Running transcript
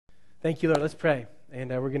Thank you, Lord. Let's pray. And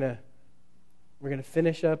we're gonna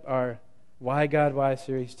finish up our Why God Why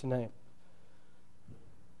series tonight.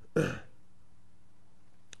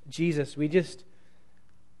 Jesus, we just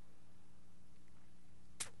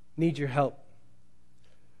need your help.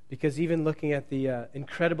 Because even looking at the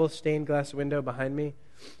incredible stained glass window behind me,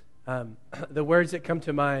 the words that come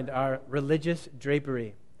to mind are religious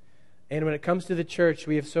drapery. And when it comes to the church,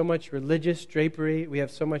 we have so much religious drapery, we have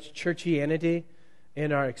so much churchianity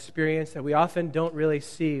in our experience that we often don't really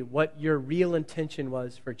see what your real intention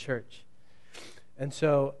was for church. And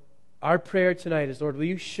so our prayer tonight is, Lord, will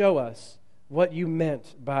you show us what you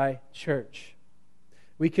meant by church?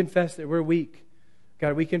 We confess that we're weak.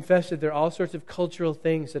 God, we confess that there are all sorts of cultural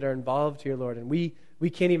things that are involved here, Lord, and we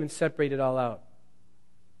can't even separate it all out.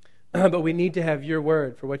 But we need to have your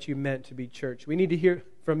word for what you meant to be church. We need to hear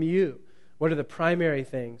from you. What are the primary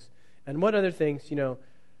things? And what other things,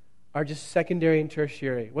 are just secondary and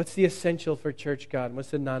tertiary? What's the essential for church, God? And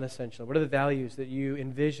what's the non-essential? What are the values that you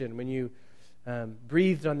envision when you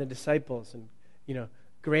breathed on the disciples and,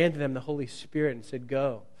 granted them the Holy Spirit and said,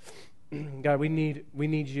 go? God, we need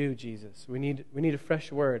you, Jesus. We need a fresh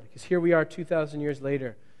word. Because here we are 2,000 years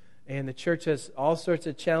later, and the church has all sorts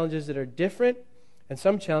of challenges that are different, and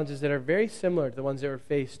some challenges that are very similar to the ones that were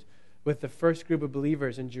faced with the first group of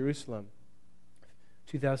believers in Jerusalem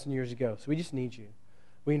 2,000 years ago. So we just need you.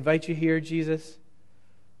 We invite you here, Jesus.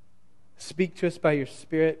 Speak to us by your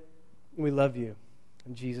Spirit. We love you.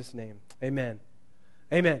 In Jesus' name, amen.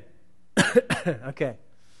 Amen. Okay.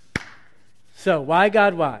 So, why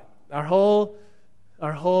God, why? Our whole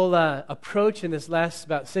approach in this last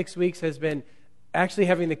about 6 weeks has been actually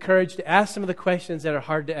having the courage to ask some of the questions that are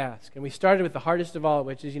hard to ask. And we started with the hardest of all,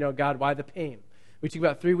 which is, God, why the pain? We took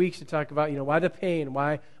about 3 weeks to talk about, why the pain?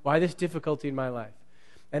 Why this difficulty in my life?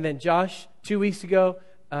 And then Josh, 2 weeks ago,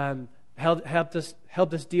 helped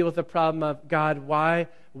us deal with the problem of, God, why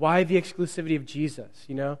the exclusivity of Jesus?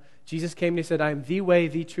 Jesus came and he said, I am the way,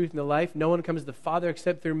 the truth, and the life. No one comes to the Father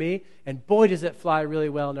except through me. And boy, does it fly really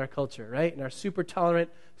well in our culture, right? In our super tolerant,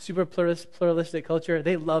 super pluralistic culture,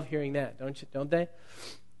 they love hearing that, don't they?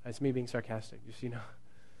 That's me being sarcastic, just so you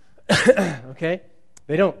know. Okay?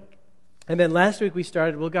 They don't. And then last week we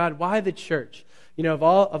started, well, God, why the church? Of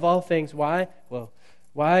all things, why? Well,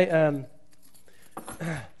 why?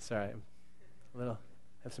 Sorry,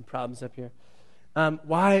 have some problems up here.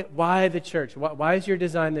 Why the church? Why is your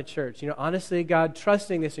design the church? Honestly, God,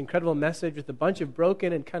 trusting this incredible message with a bunch of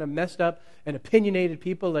broken and kind of messed up and opinionated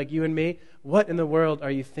people like you and me, what in the world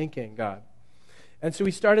are you thinking, God? And so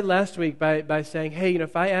we started last week by saying, hey,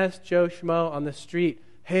 if I ask Joe Schmo on the street,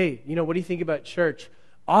 hey, what do you think about church?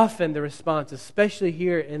 Often the response, especially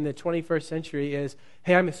here in the 21st century, is,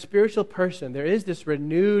 hey, I'm a spiritual person. There is this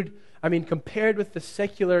renewed, compared with the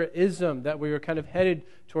secularism that we were kind of headed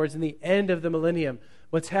towards in the end of the millennium,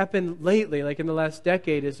 what's happened lately, like in the last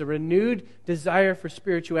decade, is a renewed desire for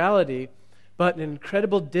spirituality, but an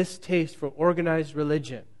incredible distaste for organized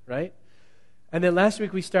religion, right? And then last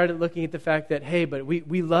week we started looking at the fact that, hey, but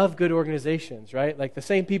we love good organizations, right? Like the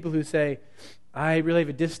same people who say, I really have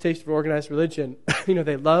a distaste for organized religion,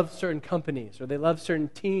 they love certain companies or they love certain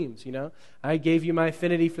teams, I gave you my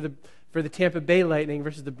affinity for the Tampa Bay Lightning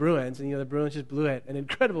versus the Bruins, and the Bruins just blew it in an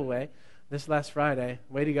incredible way this last Friday.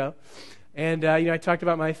 Way to go. And, I talked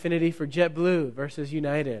about my affinity for JetBlue versus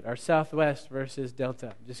United, or Southwest versus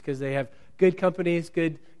Delta, just because they have good companies,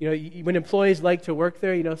 good, when employees like to work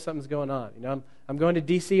there, something's going on. I'm going to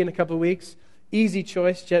D.C. in a couple of weeks. Easy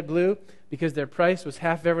choice, JetBlue, because their price was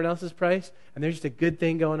half of everyone else's price, and there's just a good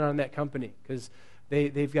thing going on in that company, because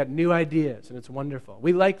they've got new ideas, and it's wonderful.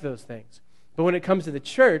 We like those things. But when it comes to the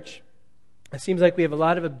church, it seems like we have a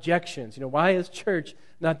lot of objections. Why is church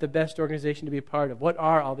not the best organization to be a part of? What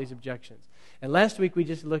are all these objections? And last week we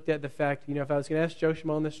just looked at the fact, if I was going to ask Joe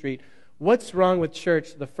Schmo on the street, what's wrong with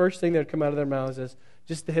church? The first thing that would come out of their mouths is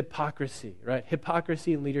just the hypocrisy, right?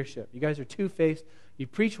 Hypocrisy in leadership. You guys are two-faced. You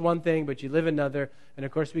preach one thing, but you live another. And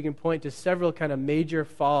of course, we can point to several kind of major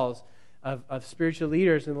falls of spiritual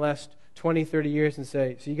leaders in the last 20, 30 years and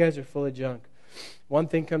say, so you guys are full of junk. One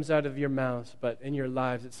thing comes out of your mouths, but in your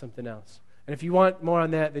lives it's something else. And if you want more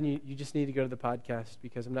on that, then you just need to go to the podcast,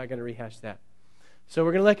 because I'm not going to rehash that. So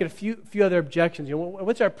we're going to look at a few other objections.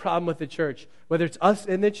 What's our problem with the church? Whether it's us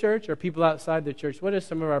in the church or people outside the church, what are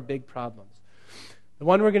some of our big problems? The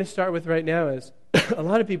one we're going to start with right now is a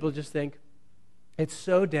lot of people just think it's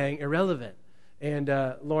so dang irrelevant. And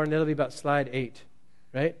Lauren, that'll be about slide 8,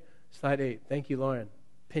 right? Slide 8. Thank you, Lauren.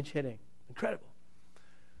 Pinch hitting. Incredible.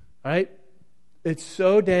 All right? It's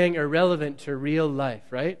so dang irrelevant to real life,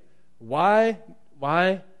 right? Why?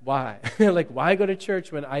 Like, why go to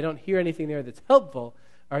church when I don't hear anything there that's helpful,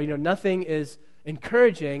 or, nothing is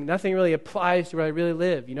encouraging, nothing really applies to where I really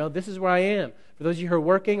live. This is where I am. For those of you who are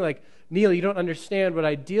working, like, Neil, you don't understand what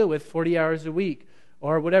I deal with 40 hours a week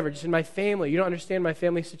or whatever, just in my family. You don't understand my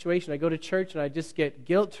family situation. I go to church and I just get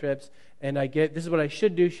guilt trips and I get, this is what I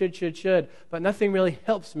should do, should, but nothing really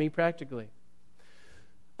helps me practically.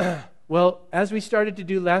 Well, as we started to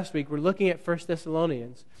do last week, we're looking at 1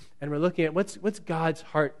 Thessalonians and we're looking at what's God's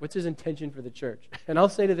heart, what's his intention for the church. And I'll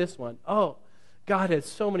say to this one, God has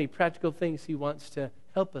so many practical things he wants to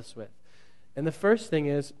help us with. And the first thing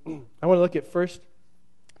is, I want to look at 1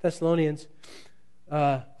 Thessalonians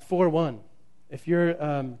 4:1. If you're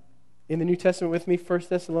in the New Testament with me, 1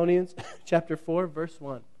 Thessalonians chapter 4, verse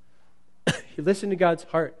 1. You listen to God's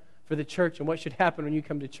heart for the church and what should happen when you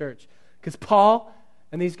come to church. Because Paul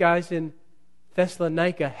and these guys in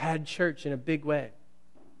Thessalonica had church in a big way.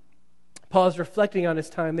 Paul is reflecting on his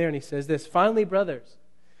time there and he says this, "Finally, brothers,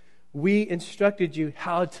 we instructed you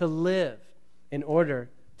how to live in order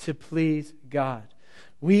to please God."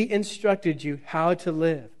 We instructed you how to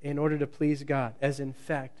live in order to please God, as in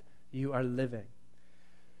fact you are living.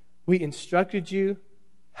 We instructed you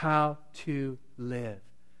how to live.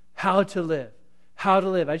 How to live. How to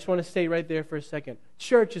live. I just want to stay right there for a second.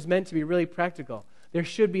 Church is meant to be really practical. There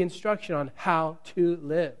should be instruction on how to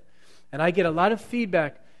live. And I get a lot of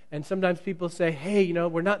feedback, and sometimes people say, hey,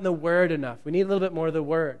 we're not in the Word enough. We need a little bit more of the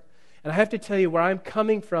Word. And I have to tell you where I'm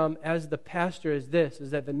coming from as the pastor is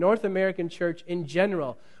that the North American church in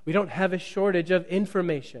general, we don't have a shortage of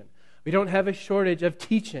information. We don't have a shortage of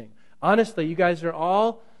teaching. Honestly, you guys are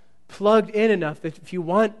all plugged in enough that if you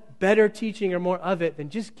want better teaching or more of it, then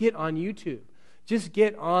just get on YouTube. Just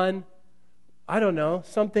get on,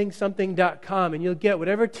 something.com, and you'll get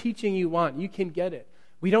whatever teaching you want. You can get it.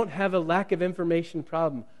 We don't have a lack of information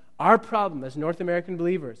problem. Our problem as North American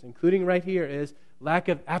believers, including right here, is lack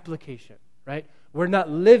of application, right? We're not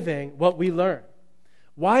living what we learn.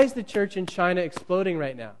 Why is the church in China exploding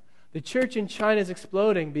right now? The church in China is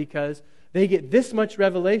exploding because they get this much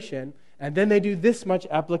revelation and then they do this much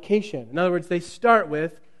application. In other words, they start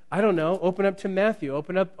with, open up to Matthew,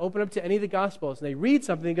 open up to any of the Gospels, and they read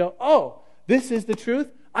something and go, oh, this is the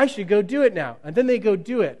truth? I should go do it now. And then they go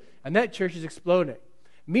do it, and that church is exploding.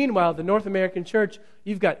 Meanwhile, the North American church,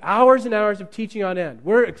 you've got hours and hours of teaching on end.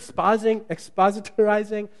 We're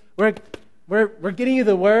expositorizing. We're getting you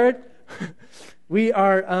the Word. We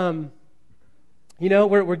are,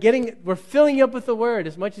 we're filling you up with the Word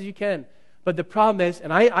as much as you can. But the problem is,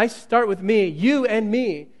 and I start with me, you and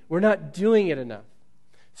me, we're not doing it enough.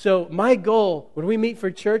 So my goal when we meet for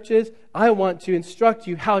churches, I want to instruct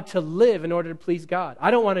you how to live in order to please God. I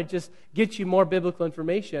don't want to just get you more biblical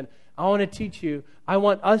information. I want to teach you. I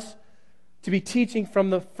want us to be teaching from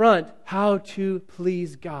the front how to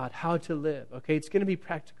please God, how to live. Okay, it's going to be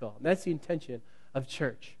practical. And that's the intention of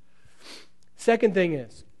church. Second thing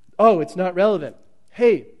is, it's not relevant.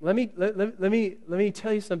 Hey, let me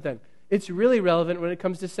tell you something. It's really relevant when it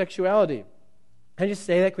comes to sexuality. Can I just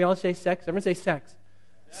say that? Can we all say sex? Everyone say sex.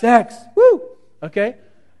 Sex. Woo! Okay?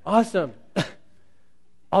 Awesome.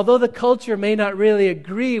 Although the culture may not really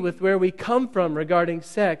agree with where we come from regarding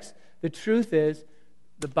sex, the truth is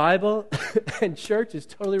the Bible and church is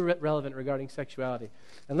totally relevant regarding sexuality.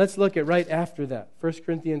 And let's look at right after that. 1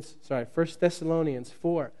 Thessalonians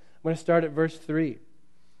 4. I'm going to start at verse 3.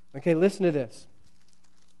 Okay, listen to this.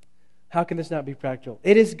 How can this not be practical?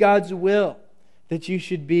 It is God's will that you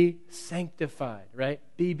should be sanctified, right?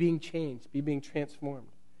 Be being changed, be being transformed.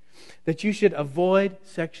 That you should avoid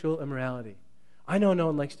sexual immorality. I know no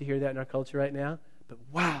one likes to hear that in our culture right now, but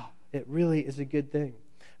wow, it really is a good thing.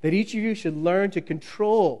 That each of you should learn to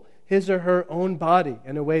control his or her own body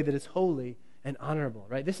in a way that is holy and honorable,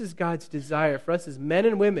 right? This is God's desire for us as men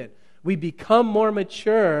and women. We become more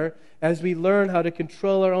mature as we learn how to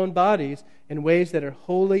control our own bodies in ways that are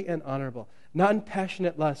holy and honorable, not in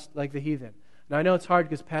passionate lust like the heathen. Now, I know it's hard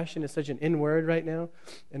because passion is such an in word right now,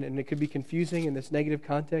 and it could be confusing in this negative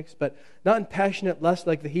context, but not in passionate lust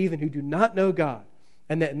like the heathen who do not know God,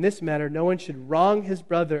 and that in this matter, no one should wrong his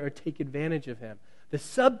brother or take advantage of him. The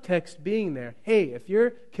subtext being there, hey, if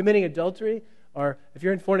you're committing adultery, or if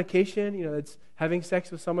you're in fornication, it's having sex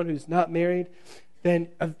with someone who's not married, then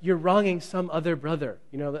you're wronging some other brother.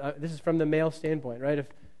 This is from the male standpoint, right?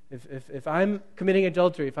 If I'm committing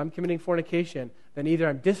adultery, if I'm committing fornication, then either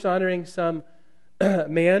I'm dishonoring some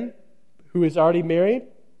man who is already married,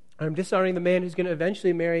 or I'm dishonoring the man who's going to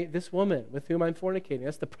eventually marry this woman with whom I'm fornicating.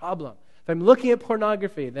 That's the problem. If I'm looking at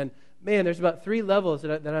pornography, then, there's about 3 levels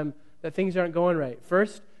that things aren't going right.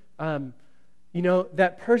 First,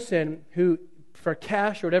 that person who for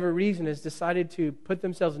cash or whatever reason, has decided to put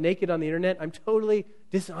themselves naked on the internet, I'm totally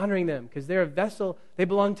dishonoring them because they're a vessel. They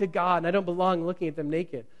belong to God, and I don't belong looking at them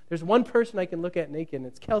naked. There's one person I can look at naked, and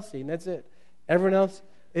it's Kelsey, and that's it. Everyone else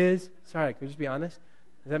is, sorry, can we just be honest?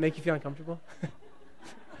 Does that make you feel uncomfortable?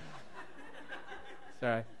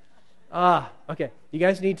 Sorry. Okay. You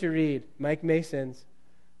guys need to read Mike Mason's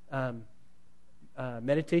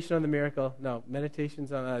Meditation on the Miracle. No,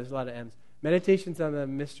 Meditations on, there's a lot of M's. Meditations on the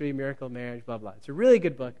Mystery, Miracle, Marriage, blah, blah. It's a really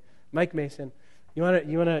good book. Mike Mason. You want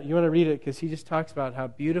to read it because he just talks about how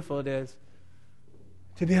beautiful it is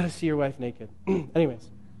to be able to see your wife naked. Anyways.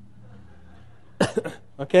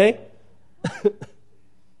 Okay?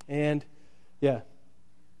 And, yeah.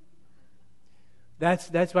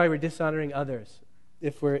 That's why we're dishonoring others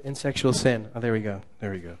if we're in sexual sin. Oh, there we go.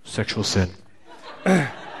 Sexual sin.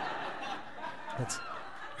 Let's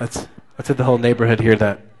let the whole neighborhood hear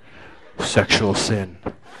that. Sexual sin.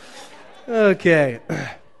 Okay.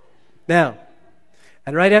 Now,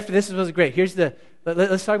 and right after this was great. Here's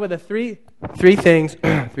let's talk about the three things.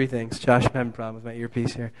 Three things. Josh, I'm having a problem with my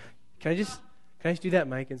earpiece here. Can I just do that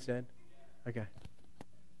mic instead? Okay.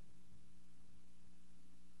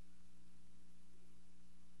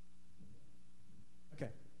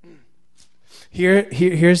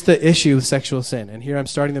 Here's the issue with sexual sin, and here I'm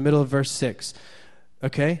starting the middle of verse 6.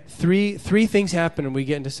 Okay? Three things happen when we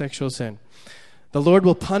get into sexual sin. The Lord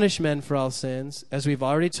will punish men for all sins, as we've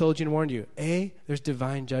already told you and warned you. There's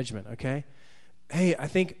divine judgment, okay? Hey, I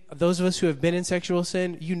think those of us who have been in sexual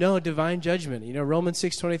sin, you know divine judgment. You know, Romans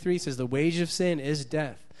 6:23 says the wage of sin is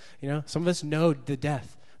death. You know, some of us know the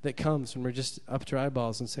death that comes when we're just up to our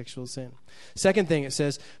eyeballs in sexual sin. Second thing, it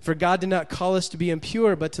says, for God did not call us to be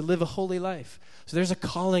impure, but to live a holy life. So there's a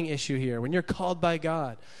calling issue here. When you're called by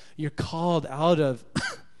God, you're called out of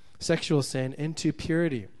sexual sin into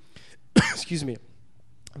purity. Excuse me.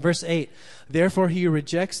 Verse 8, therefore he who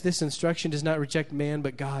rejects this instruction does not reject man,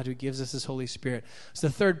 but God who gives us his Holy Spirit. So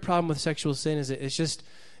the third problem with sexual sin is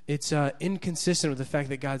it's inconsistent with the fact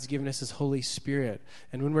that God's given us his Holy Spirit.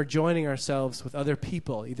 And when we're joining ourselves with other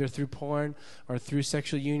people, either through porn or through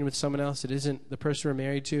sexual union with someone else that isn't the person we're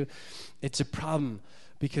married to, it's a problem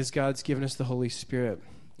because God's given us the Holy Spirit.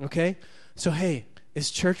 Okay? So hey, is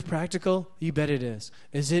church practical? You bet it is.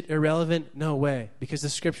 Is it irrelevant? No way, because the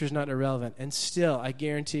scripture is not irrelevant. And still, I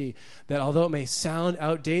guarantee that although it may sound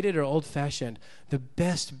outdated or old-fashioned, the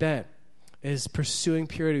best bet is pursuing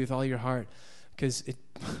purity with all your heart, because it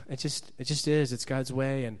just is. It's God's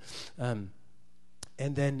way, and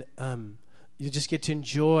then you just get to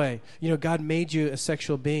enjoy. You know, God made you a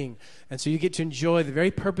sexual being, and so you get to enjoy the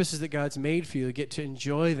very purposes that God's made for you. You get to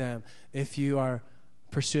enjoy them if you are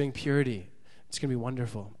pursuing purity. It's going to be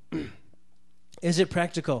wonderful. Is it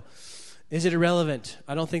practical? Is it irrelevant?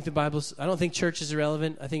 I don't think church is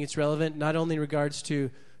irrelevant. I think it's relevant not only in regards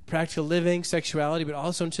to practical living, sexuality, but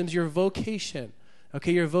also in terms of your vocation.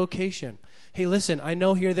 Okay, your vocation. Hey, listen, I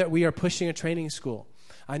know here that we are pushing a training school.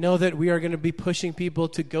 I know that we are going to be pushing people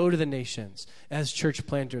to go to the nations as church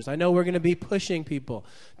planters. I know we're going to be pushing people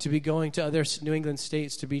to be going to other New England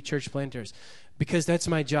states to be church planters because that's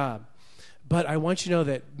my job. But I want you to know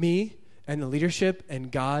that me and the leadership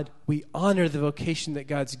and God, we honor the vocation that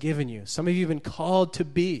God's given you. Some of you have been called to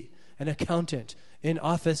be an accountant in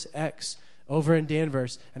Office X over in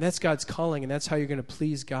Danvers, and that's God's calling, and that's how you're going to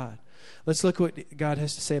please God. Let's look what God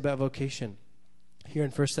has to say about vocation here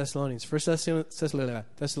in 1 Thessalonians. 1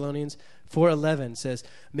 Thessalonians 4:11 says,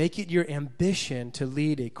 make it your ambition to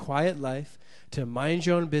lead a quiet life, to mind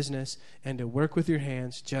your own business, and to work with your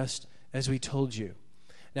hands just as we told you.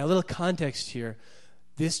 Now, a little context here.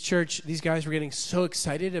 This church, these guys were getting so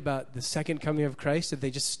excited about the second coming of Christ that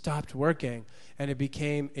they just stopped working, and it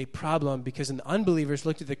became a problem because the unbelievers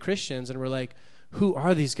looked at the Christians and were like, who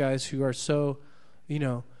are these guys who are so, you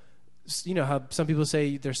know how some people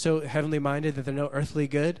say they're so heavenly minded that they're no earthly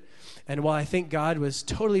good? And while I think God was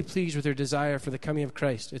totally pleased with their desire for the coming of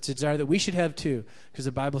Christ, it's a desire that we should have too, because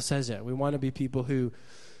the Bible says it. We want to be people who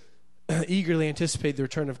eagerly anticipate the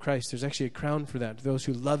return of Christ. There's actually a crown for that, those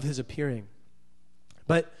who love his appearing.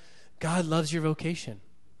 But God loves your vocation,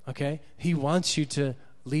 okay? He wants you to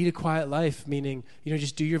lead a quiet life, meaning,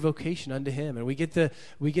 just do your vocation unto him. And we get the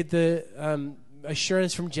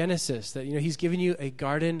assurance from Genesis that, he's given you a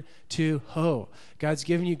garden to hoe. God's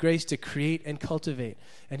given you grace to create and cultivate,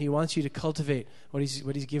 and he wants you to cultivate what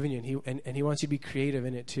he's given you, and he wants you to be creative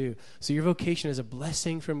in it too. So your vocation is a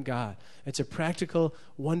blessing from God. It's a practical,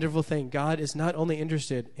 wonderful thing. God is not only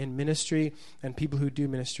interested in ministry and people who do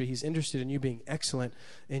ministry, he's interested in you being excellent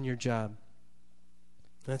in your job.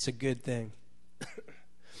 That's a good thing.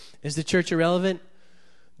 Is the church irrelevant?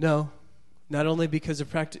 No, not only because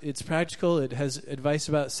of it's practical, it has advice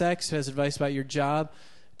about sex, it has advice about your job.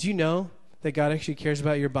 Do you know that God actually cares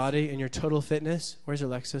about your body and your total fitness? Where's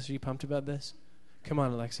Alexis? Are you pumped about this? Come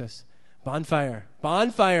on, Alexis. Bonfire.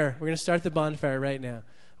 Bonfire. We're going to start the bonfire right now.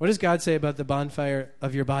 What does God say about the bonfire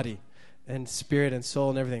of your body and spirit and soul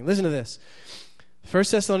and everything? Listen to this. 1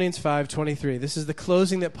 Thessalonians 5:23. This is the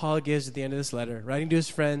closing that Paul gives at the end of this letter, writing to his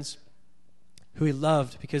friends who he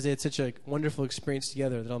loved because they had such a wonderful experience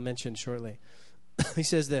together that I'll mention shortly. He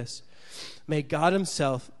says this, may God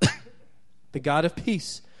himself, the God of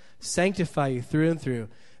peace, sanctify you through and through.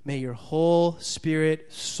 May your whole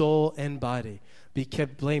spirit, soul, and body be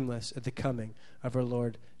kept blameless at the coming of our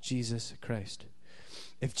Lord Jesus Christ.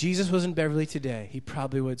 If Jesus was in Beverly today, he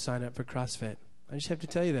probably would sign up for CrossFit. I just have to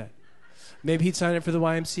tell you that. Maybe he'd sign up for the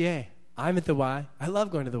YMCA. I'm at the Y. I love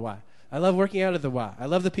going to the Y. I love working out at the Y. I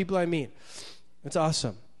love the people I meet. It's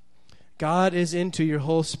awesome. God is into your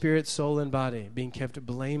whole spirit, soul, and body, being kept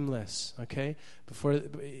blameless, okay?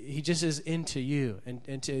 He just is into you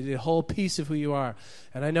and to the whole piece of who you are.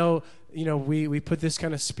 And I know, we put this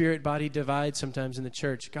kind of spirit-body divide sometimes in the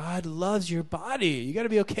church. God loves your body. You got to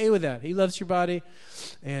be okay with that. He loves your body,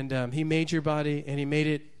 and he made your body, and he made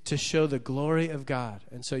it to show the glory of God.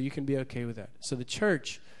 And so you can be okay with that. So the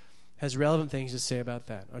church has relevant things to say about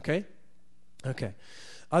that, okay? Okay.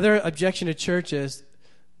 Other objection to church is,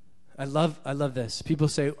 I love this. People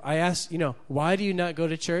say, I ask, why do you not go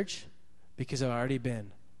to church? Because I've already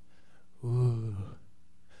been. Ooh.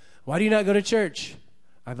 Why do you not go to church?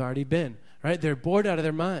 I've already been. Right? They're bored out of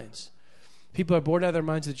their minds. People are bored out of their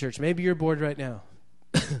minds at the church. Maybe you're bored right now.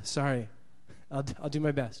 Sorry. I'll do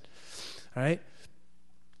my best. All right?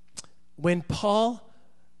 When Paul...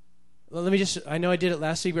 Well, I know I did it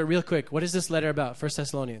last week, but real quick, what is this letter about, 1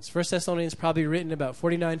 Thessalonians? 1 Thessalonians probably written about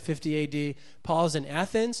 49, 50 AD. Paul's in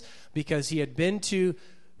Athens because he had been to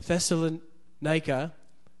Thessalonica,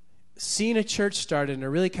 seen a church started in a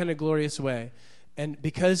really kind of glorious way, and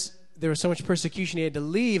because there was so much persecution, he had to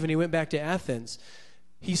leave, and he went back to Athens.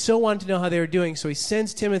 He so wanted to know how they were doing, so he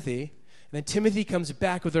sends Timothy, and then Timothy comes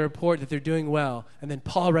back with a report that they're doing well, and then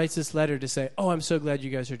Paul writes this letter to say, oh, I'm so glad you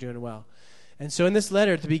guys are doing well. And so in this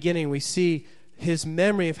letter at the beginning, we see his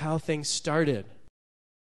memory of how things started.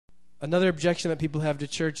 Another objection that people have to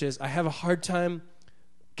church is, I have a hard time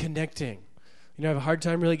connecting. I have a hard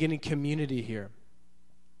time really getting community here.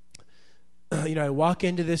 I walk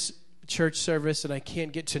into this church service and I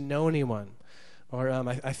can't get to know anyone. Or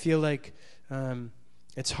I feel like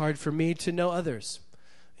it's hard for me to know others.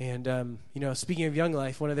 And, speaking of Young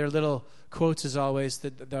Life, one of their little quotes is always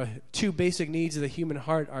that the two basic needs of the human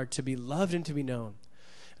heart are to be loved and to be known.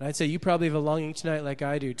 And I'd say you probably have a longing tonight like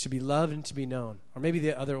I do to be loved and to be known. Or maybe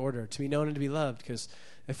the other order, to be known and to be loved. Because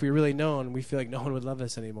if we're really known, we feel like no one would love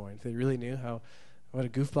us anymore. If they really knew what a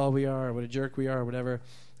goofball we are or what a jerk we are or whatever,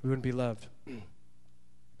 we wouldn't be loved.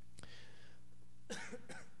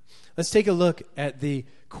 Let's take a look at the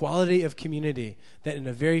quality of community that in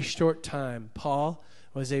a very short time Paul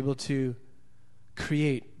was able to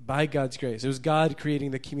create by God's grace. It was God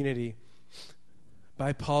creating the community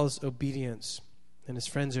by Paul's obedience and his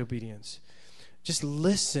friends' obedience. Just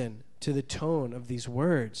listen to the tone of these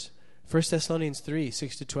words. 1 Thessalonians 3,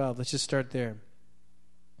 6-12. Let's just start there.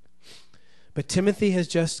 But Timothy has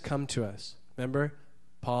just come to us. Remember,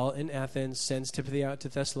 Paul in Athens sends Timothy out to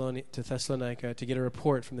Thessalonica to get a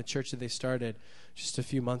report from the church that they started just a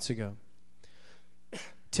few months ago.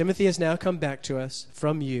 Timothy has now come back to us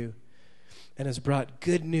from you and has brought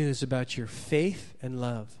good news about your faith and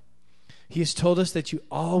love. He has told us that you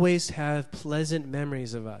always have pleasant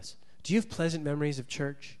memories of us. Do you have pleasant memories of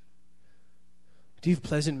church? Do you have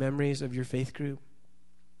pleasant memories of your faith group?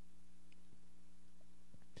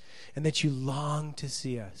 And that you long to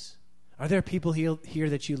see us. Are there people here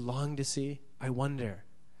that you long to see? I wonder.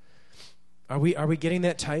 Are we getting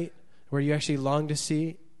that tight where you actually long to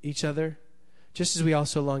see each other? Just as we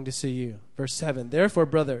also long to see you. Verse 7, therefore,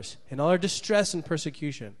 brothers, in all our distress and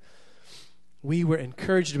persecution, we were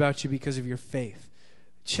encouraged about you because of your faith.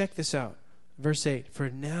 Check this out. Verse 8, for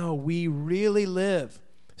now we really live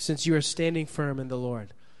since you are standing firm in the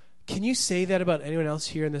Lord. Can you say that about anyone else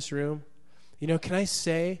here in this room? Can I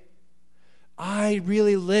say, I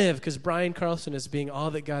really live because Brian Carlson is being all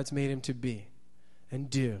that God's made him to be and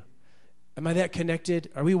do. Am I that connected?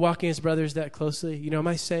 Are we walking as brothers that closely? Am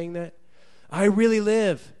I saying that? I really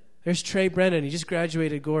live. There's Trey Brennan. He just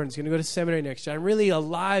graduated Gordon. He's going to go to seminary next year. I'm really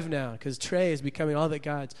alive now because Trey is becoming all that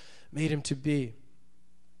God's made him to be.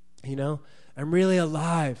 I'm really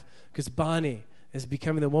alive because Bonnie is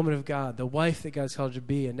becoming the woman of God, the wife that God's called her to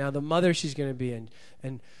be, and now the mother she's going to be.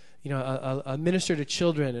 And minister to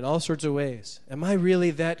children in all sorts of ways? Am I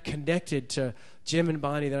really that connected to Jim and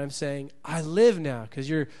Bonnie that I'm saying, I live now because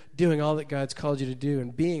you're doing all that God's called you to do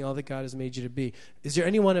and being all that God has made you to be? Is there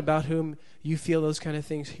anyone about whom you feel those kind of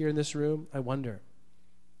things here in this room? I wonder.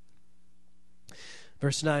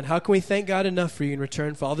 Verse 9, how can we thank God enough for you in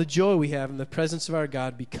return for all the joy we have in the presence of our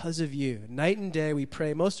God because of you? Night and day we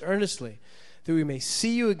pray most earnestly that we may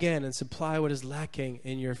see you again and supply what is lacking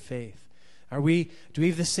in your faith. Do we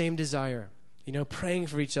have the same desire? Praying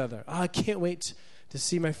for each other. I can't wait to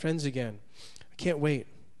see my friends again. I can't wait.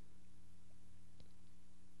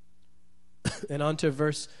 And on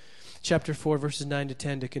to chapter 4, verses 9 to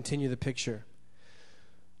 10 to continue the picture.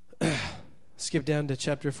 Skip down to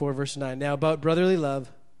chapter 4, verse 9. Now about brotherly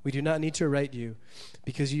love, we do not need to write you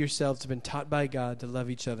because you yourselves have been taught by God to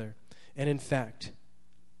love each other. And in fact,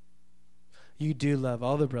 you do love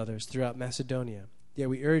all the brothers throughout Macedonia. Yet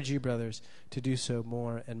we urge you, brothers, to do so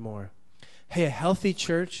more and more. Hey, a healthy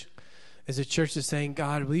church is a church that's saying,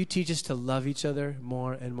 God, will you teach us to love each other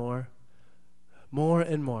more and more? More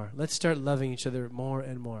and more. Let's start loving each other more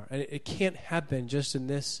and more. And it can't happen just in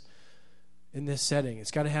this setting.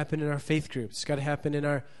 It's got to happen in our faith groups. It's got to happen in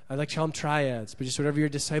I like to call them triads, but just whatever your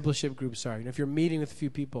discipleship groups are. If you're meeting with a few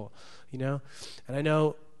people, And I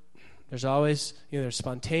know there's always, there's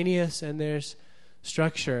spontaneous and there's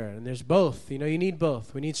structure, and there's both. You need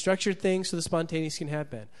both. We need structured things so the spontaneous can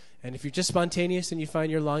happen. And if you're just spontaneous, then you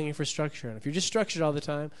find you're longing for structure. And if you're just structured all the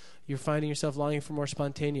time, you're finding yourself longing for more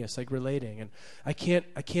spontaneous, like relating. And I can't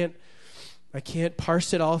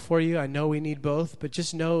parse it all for you. I know we need both, but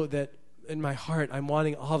just know that in my heart, I'm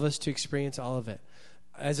wanting all of us to experience all of it.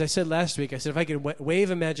 As I said last week, I said if I could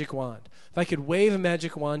wave a magic wand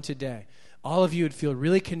today, all of you would feel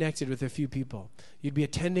really connected with a few people. You'd be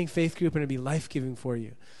attending faith group and it'd be life-giving for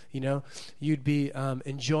you. You'd be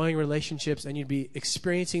enjoying relationships and you'd be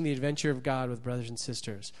experiencing the adventure of God with brothers and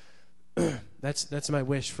sisters. That's my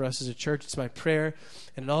wish for us as a church. It's my prayer.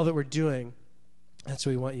 And in all that we're doing, that's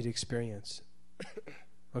what we want you to experience.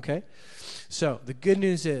 Okay? So the good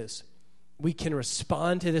news is we can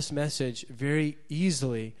respond to this message very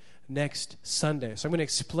easily next Sunday. So I'm going to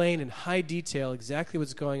explain in high detail exactly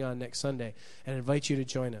what's going on next Sunday and invite you to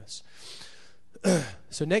join us.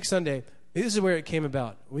 So next Sunday, this is where it came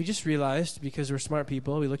about. We just realized, because we're smart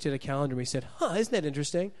people, we looked at a calendar and we said, isn't that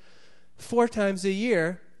interesting? 4 times a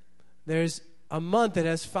year, there's a month that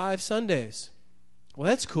has 5 Sundays. Well,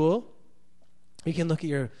 that's cool. You can look at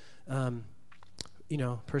your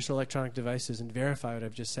personal electronic devices and verify what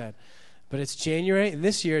I've just said. But it's January, and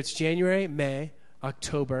this year it's January, May,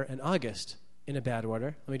 October, and August in a bad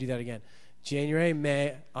order. Let me do that again. January,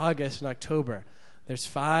 May, August, and October. There's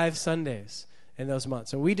 5 Sundays in those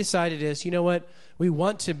months. And we decided is, you know what? We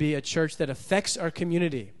want to be a church that affects our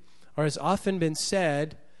community. Or has often been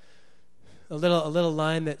said, a little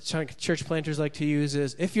line that church planters like to use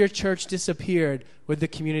is, if your church disappeared, would the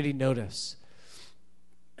community notice?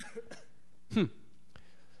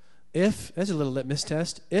 That's a little litmus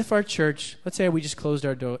test. If our church, let's say we just closed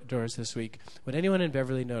our doors this week, would anyone in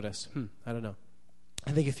Beverly notice? I don't know.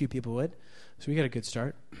 I think a few people would. So we got a good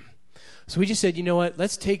start. So we just said, you know what?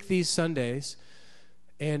 Let's take these Sundays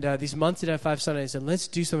and these months that have 5 Sundays, and let's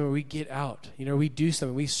do something where we get out. We do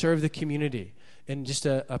something. We serve the community in just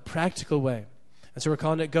a practical way. And so we're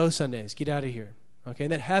calling it Go Sundays. Get out of here. Okay,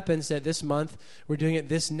 and that happens that this month, we're doing it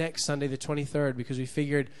this next Sunday, the 23rd, because we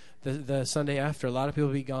figured the Sunday after, a lot of people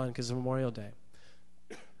will be gone because of Memorial Day.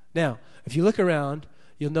 Now, if you look around,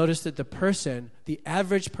 you'll notice that the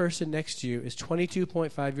average person next to you is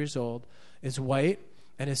 22.5 years old, is white,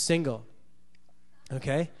 and is single.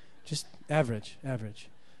 Okay? Just average.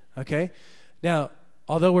 Okay? Now,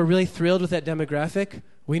 although we're really thrilled with that demographic,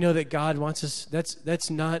 we know that God wants us,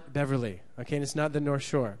 that's not Beverly, okay, and it's not the North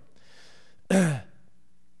Shore.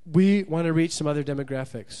 We want to reach some other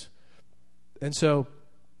demographics. And so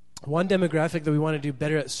one demographic that we want to do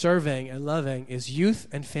better at serving and loving is youth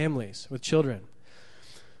and families with children.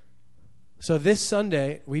 So this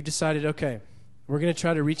Sunday, we decided, okay, we're going to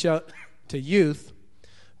try to reach out to youth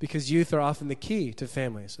because youth are often the key to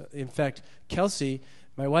families. In fact, Kelsey,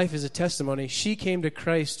 my wife, is a testimony. She came to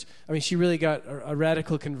Christ. She really got a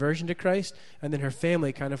radical conversion to Christ, and then her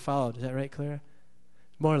family kind of followed. Is that right, Clara?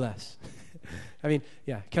 More or less.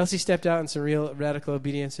 Kelsey stepped out in some real radical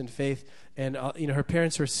obedience and faith, and her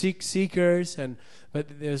parents were seekers, but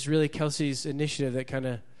it was really Kelsey's initiative that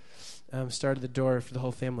kind of started the door for the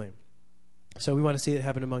whole family. So we want to see it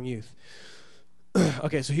happen among youth.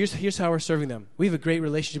 Okay, so here's how we're serving them. We have a great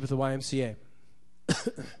relationship with the YMCA.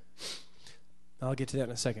 I'll get to that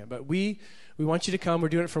in a second, but we want you to come. We're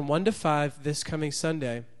doing it from 1 to 5 this coming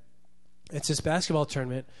Sunday. It's this basketball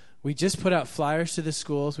tournament We just put out flyers to the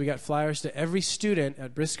schools. We got flyers to every student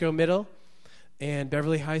at Briscoe Middle and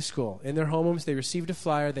Beverly High School. In their homes, they received a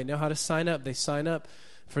flyer. They know how to sign up. They sign up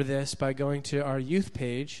for this by going to our youth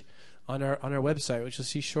page on our website, which you'll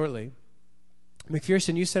see shortly.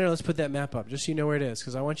 McPherson Youth Center, let's put that map up just so you know where it is,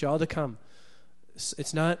 because I want you all to come.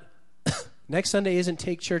 It's not, next Sunday isn't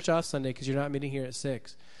Take Church Off Sunday because you're not meeting here at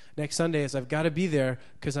 6. Next Sunday is I've got to be there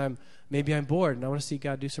because maybe I'm bored and I want to see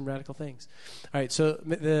God do some radical things. All right, so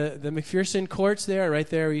the McPherson courts there, right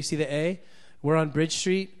there where you see the A, we're on Bridge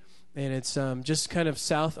Street, and it's just kind of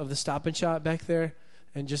south of the Stop and Shop back there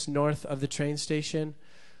and just north of the train station.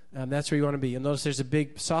 That's where you want to be. You'll notice there's a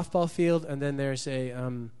big softball field, and then there's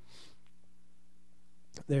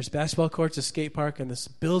there's basketball courts, a skate park, and this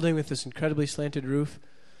building with this incredibly slanted roof,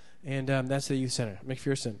 and that's the youth center,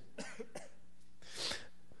 McPherson.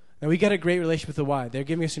 Now, we got a great relationship with the Y. They're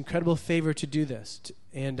giving us incredible favor to do this,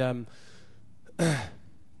 and I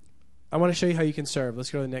want to show you how you can serve.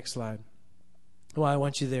 Let's go to the next slide. Why I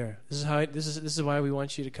want you there. This is why we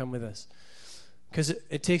want you to come with us, because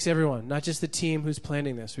it takes everyone, not just the team who's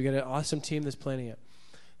planning this. We got an awesome team that's planning it.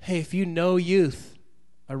 Hey, if you know youth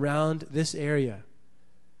around this area,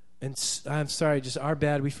 and I'm sorry, just our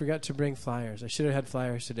bad, we forgot to bring flyers. I should have had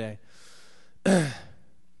flyers today. But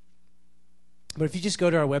if you just go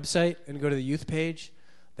to our website and go to the youth page,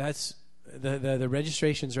 that's the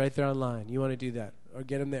registration's right there online. You want to do that, or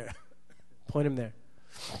get them there. Point them there.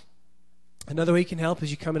 Another way you can help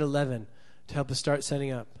is you come at 11 to help us start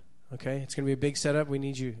setting up. Okay, it's going to be a big setup. We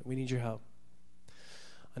need you. We need your help.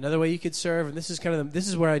 Another way you could serve, and this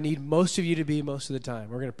is where I need most of you to be most of the time.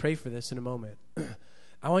 We're going to pray for this in a moment.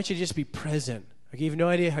 I want you to just be present. Okay, you have no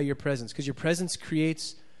idea how your presence, because your presence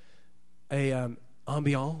creates a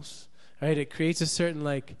ambiance, right? It creates a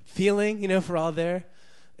certain feeling, if we're all there,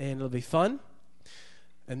 and it'll be fun.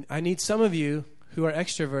 And I need some of you who are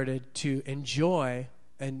extroverted to enjoy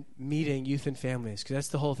and meeting youth and families, because that's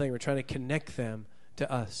the whole thing. We're trying to connect them to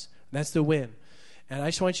us. And that's the win. And I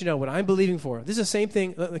just want you to know what I'm believing for. This is the same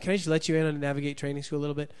thing. Can I just let you in on Navigate Training School a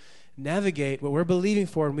little bit? Navigate, what we're believing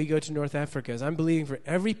for when we go to North Africa is I'm believing for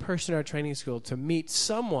every person in our training school to meet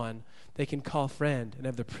someone they can call friend and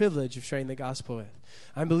have the privilege of sharing the gospel with.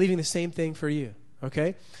 I'm believing the same thing for you,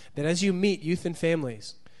 okay? That as you meet youth and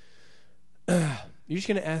families, you're just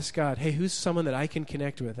going to ask God, hey, who's someone that I can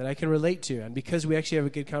connect with, that I can relate to? And because we actually have a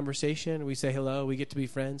good conversation, we say hello, we get to be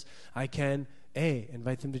friends, I can, A,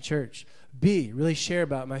 invite them to church. B, really share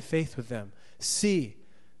about my faith with them. C,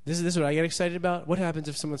 this is what I get excited about. What happens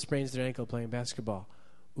if someone sprains their ankle playing basketball?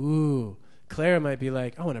 Ooh, Clara might be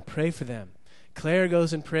like, I want to pray for them. Claire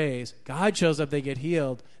goes and prays. God shows up, they get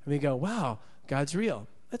healed. And we go, wow, God's real.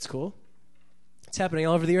 That's cool. It's happening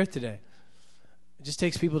all over the earth today. It just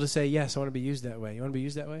takes people to say, yes, I want to be used that way. You want to be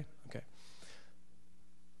used that way? Okay.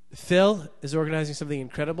 Phil is organizing something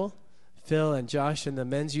incredible. Phil and Josh and the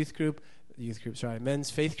men's men's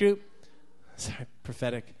faith group. Sorry,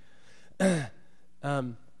 prophetic.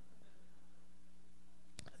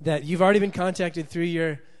 That you've already been contacted through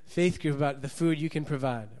your faith group about the food you can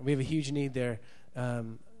provide. We have a huge need there.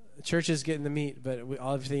 Churches getting the meat, but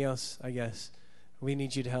everything else, I guess, we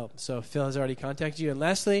need you to help. So Phil has already contacted you. And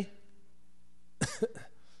lastly,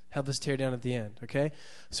 help us tear down at the end, okay?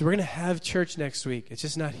 So we're going to have church next week. It's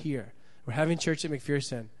just not here. We're having church at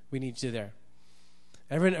McPherson. We need you there.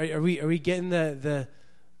 Everyone, are we getting the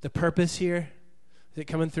purpose here? Is it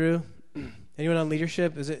coming through? Anyone on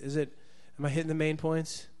leadership? Is it? Am I hitting the main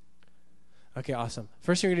points? Okay, awesome.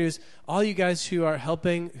 First thing we're going to do is all you guys who are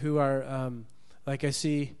helping, who are, like I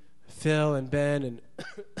see Phil and Ben and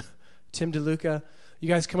Tim DeLuca, you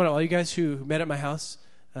guys come on up. All you guys who met at my house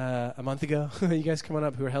a month ago, you guys come on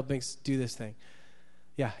up who are helping do this thing.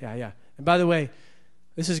 Yeah. And by the way,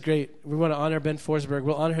 this is great. We want to honor Ben Forsberg.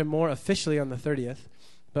 We'll honor him more officially on the 30th,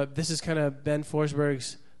 but this is kind of Ben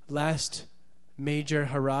Forsberg's last major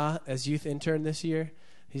hurrah as youth intern this year.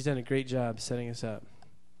 He's done a great job setting us up.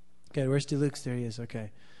 Okay, where's DeLuxe? There he is.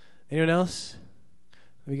 Okay. Anyone else?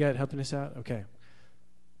 We got helping us out? Okay.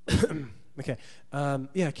 Okay.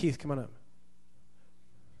 Yeah, Keith, come on up.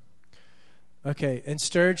 Okay, and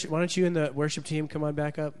Sturge, why don't you and the worship team come on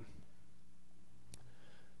back up?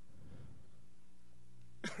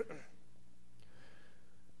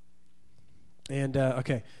 And,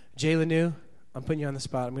 okay, Jay Lanou, I'm putting you on the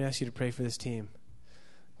spot. I'm going to ask you to pray for this team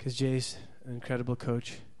because Jay's an incredible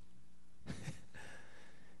coach.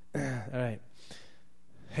 All right.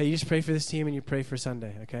 Hey, you just pray for this team and you pray for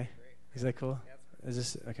Sunday, okay? Great. Is that cool? Yep. Is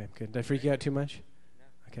this okay? Good. Did I freak you out too much? No.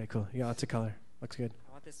 Okay, cool. You got lots of color. Looks good.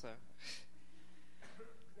 I want this.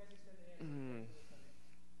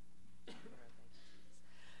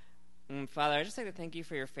 Father, I just like to thank you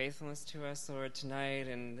for your faithfulness to us, Lord, tonight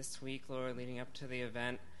and this week, Lord, leading up to the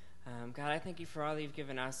event. God, I thank you for all that you've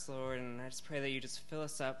given us, Lord, and I just pray that you just fill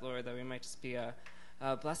us up, Lord, that we might just be a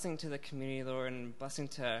blessing to the community, Lord, and blessing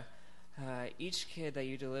to each kid that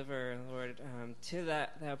you deliver, Lord, to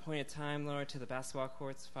that appointed time, Lord, to the basketball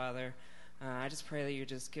courts, Father. I just pray that you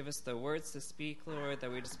just give us the words to speak, Lord,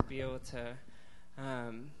 that we just be able to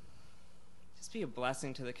just be a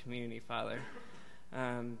blessing to the community, Father.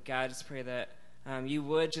 God, I just pray that you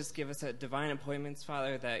would just give us divine appointments,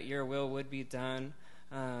 Father, that your will would be done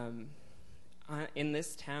in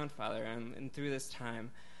this town, Father, and through this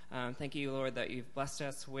time. Thank you, Lord, that you've blessed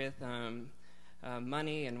us with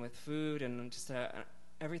money and with food and just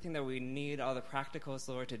everything that we need, all the practicals,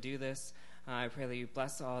 Lord, to do this. I pray that you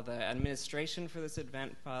bless all the administration for this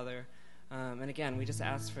event, Father. And again, we just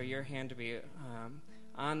ask for your hand to be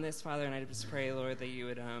on this, Father, and I just pray, Lord, that you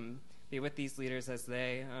would be with these leaders as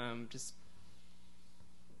they just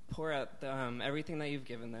pour out everything that you've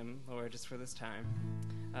given them, Lord, just for this time.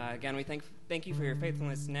 Again, we thank you for your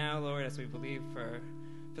faithfulness now, Lord, as we believe for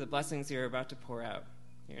the blessings you're about to pour out.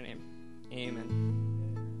 In your name,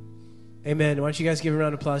 amen. Amen. Why don't you guys give a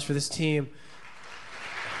round of applause for this team?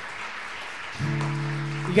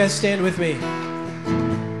 You guys stand with me.